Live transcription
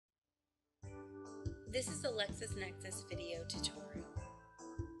This is a LexisNexis video tutorial.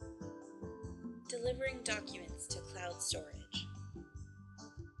 Delivering documents to cloud storage.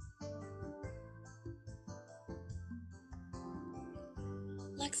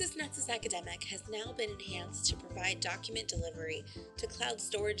 LexisNexis Academic has now been enhanced to provide document delivery to cloud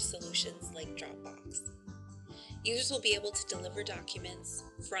storage solutions like Dropbox. Users will be able to deliver documents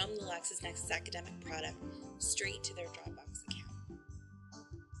from the LexisNexis Academic product straight to their Dropbox account.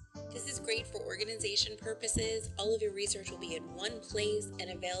 This is great for organization purposes. All of your research will be in one place and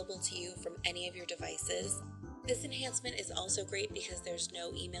available to you from any of your devices. This enhancement is also great because there's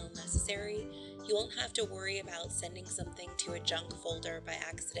no email necessary. You won't have to worry about sending something to a junk folder by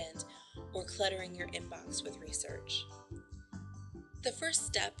accident or cluttering your inbox with research. The first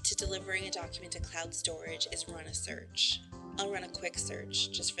step to delivering a document to cloud storage is run a search. I'll run a quick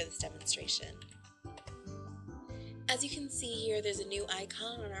search just for this demonstration. As you can see here, there's a new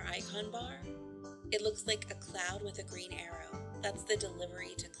icon on our icon bar. It looks like a cloud with a green arrow. That's the delivery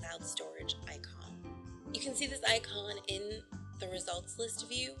to cloud storage icon. You can see this icon in the results list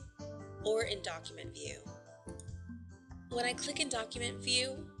view or in document view. When I click in document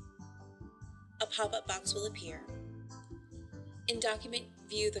view, a pop-up box will appear. In document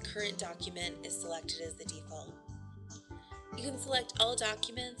view, the current document is selected as the default. You can select all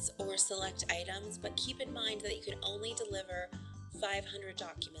documents or select items, but keep in mind that you can only deliver 500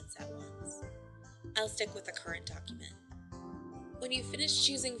 documents at once. I'll stick with the current document. When you finish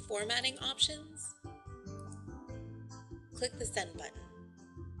choosing formatting options, click the Send button.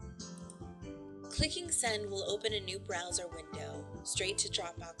 Clicking Send will open a new browser window straight to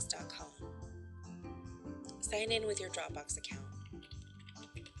Dropbox.com. Sign in with your Dropbox account.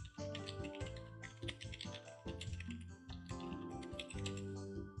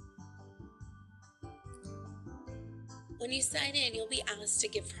 When you sign in, you'll be asked to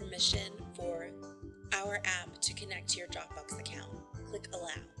give permission for our app to connect to your Dropbox account. Click Allow.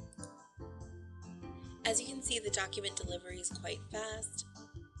 As you can see, the document delivery is quite fast.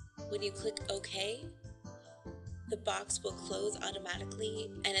 When you click OK, the box will close automatically,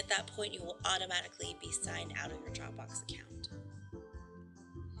 and at that point you will automatically be signed out of your Dropbox account.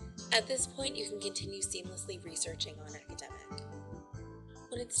 At this point, you can continue seamlessly researching on Academic.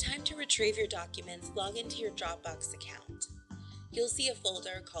 When it's time to retrieve your documents, log into your Dropbox account. You'll see a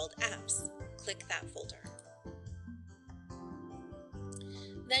folder called Apps. Click that folder.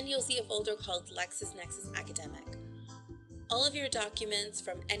 Then you'll see a folder called LexisNexis Academic. All of your documents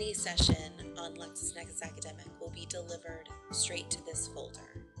from any session on LexisNexis Academic will be delivered straight to this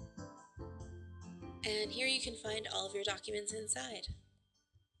folder. And here you can find all of your documents inside.